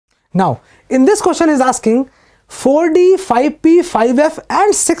Now, in this question is asking 4d, 5p, 5f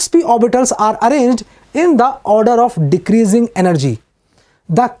and 6p orbitals are arranged in the order of decreasing energy.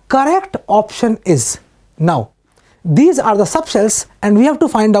 The correct option is, now these are the subshells and we have to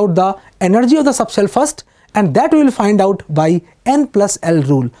find out the energy of the subshell first, and that we will find out by n plus L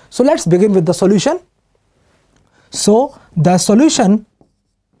rule. So let's begin with the solution. So the solution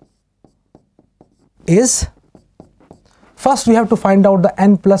is, first we have to find out the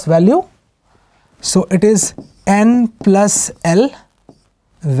n plus value. So it is n plus L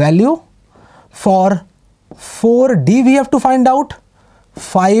value. For 4d we have to find out,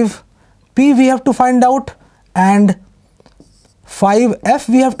 5p we have to find out, and 5f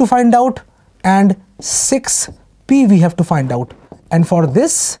we have to find out, and 6p we have to find out. And for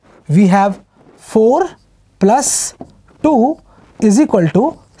this we have 4 plus 2 is equal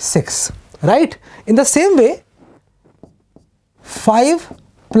to 6, right? In the same way, 5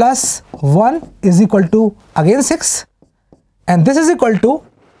 plus 1 is equal to again 6, and this is equal to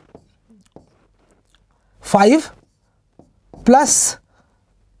 5 plus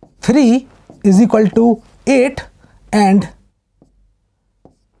 3 is equal to 8, and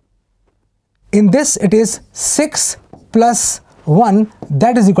in this it is 6 plus 1,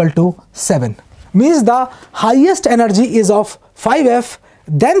 that is equal to 7. Means the highest energy is of 5f,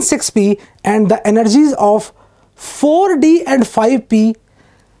 then 6p, and the energies of 4d and 5p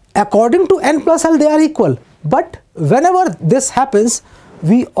according to n plus L, they are equal. But whenever this happens,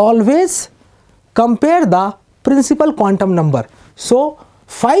 we always compare the principal quantum number. So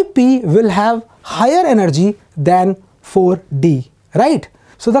 5p will have higher energy than 4d, right?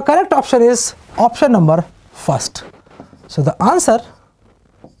 So the correct option is option number first. So the answer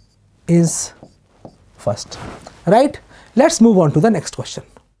is first, right? Let's move on to the next question.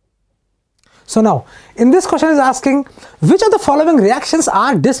 So now in this question is asking which of the following reactions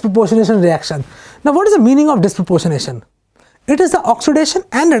are disproportionation reaction. Now what is the meaning of disproportionation? It is the oxidation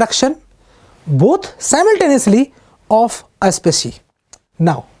and reduction both simultaneously of a species.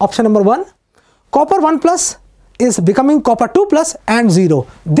 Now option number 1, copper 1 plus is becoming copper 2 plus and 0.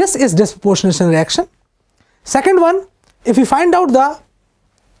 This is disproportionation reaction. Second one, if we find out the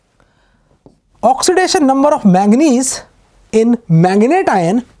oxidation number of manganese in manganate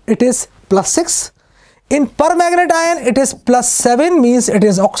ion, it is plus 6. In permanganate ion, it is plus 7, means it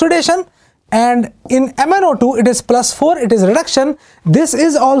is oxidation. And in MnO2, it is plus 4, it is reduction. This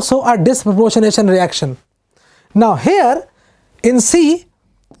is also a disproportionation reaction. Now here in C,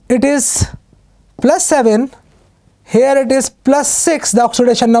 it is plus 7, here it is plus 6, the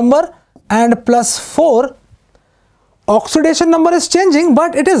oxidation number, and plus 4. Oxidation number is changing,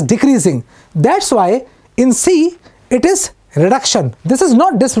 but it is decreasing. That's why in C, it is reduction. This is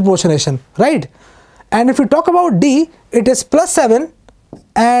not disproportionation, right? And if we talk about D, it is plus 7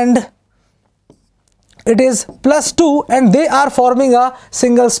 and it is plus 2, and they are forming a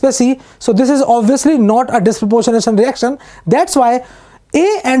single species. So this is obviously not a disproportionation reaction. That's why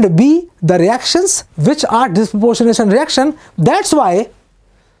A and B, the reactions which are disproportionation reaction, that's why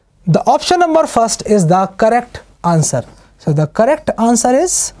the option number first is the correct answer. So the correct answer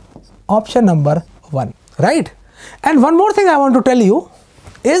is option number 1, right? And one more thing I want to tell you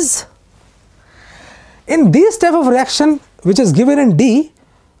is, in this type of reaction which is given in D,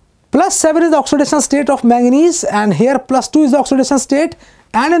 plus 7 is the oxidation state of manganese, and here plus 2 is the oxidation state,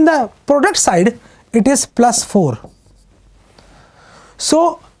 and in the product side it is plus 4.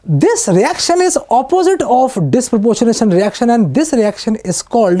 So this reaction is opposite of disproportionation reaction, and this reaction is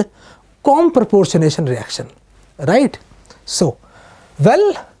called comproportionation reaction, right? So,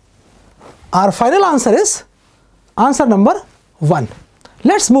 well, our final answer is answer number 1.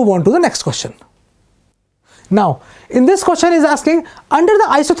 Let's move on to the next question. Now, in this question is asking, under the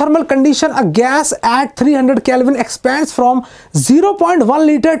isothermal condition, a gas at 300 Kelvin expands from 0.1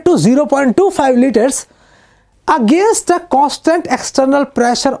 liter to 0.25 liters against a constant external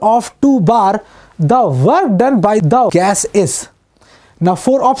pressure of 2 bar. The work done by the gas is. Now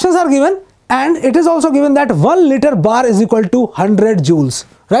 4 options are given, and it is also given that 1 liter bar is equal to 100 joules,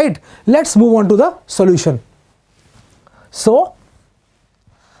 right? Let's move on to the solution. So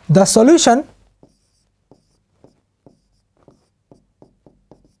the solution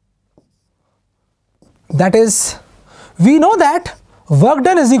that is, we know that work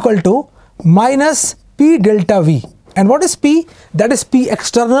done is equal to minus P delta V. And what is P? That is P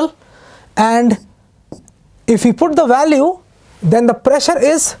external. And if we put the value, then the pressure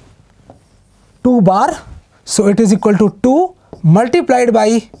is 2 bar. So it is equal to 2 multiplied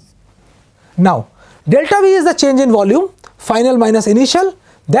by, now delta V is the change in volume, final minus initial.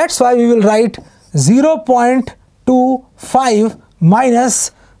 That's why we will write 0.25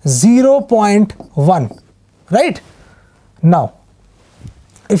 minus 0.1, right? Now,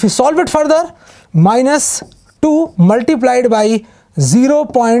 if you solve it further, minus 2 multiplied by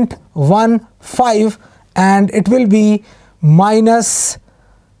 0.15 and it will be minus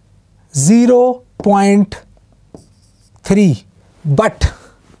 0.3. But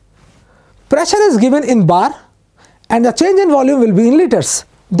pressure is given in bar and the change in volume will be in liters.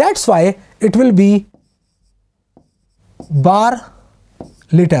 That's why it will be bar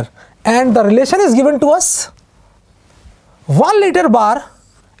liter. And the relation is given to us. 1 liter bar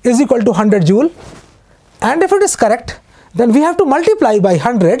is equal to 100 joule. And if it is correct, then we have to multiply by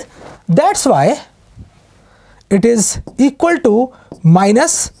 100. That's why it is equal to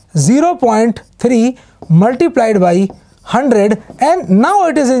minus 0.3 multiplied by 100, and now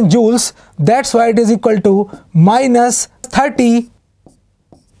it is in joules. That's why it is equal to minus 30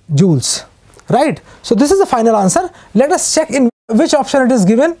 joules, right? So this is the final answer. Let us check in which option it is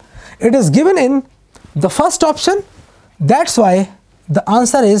given. It is given in the first option. That's why the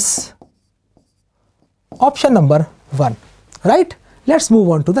answer is option number 1, right? Let's move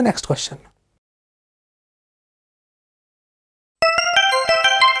on to the next question.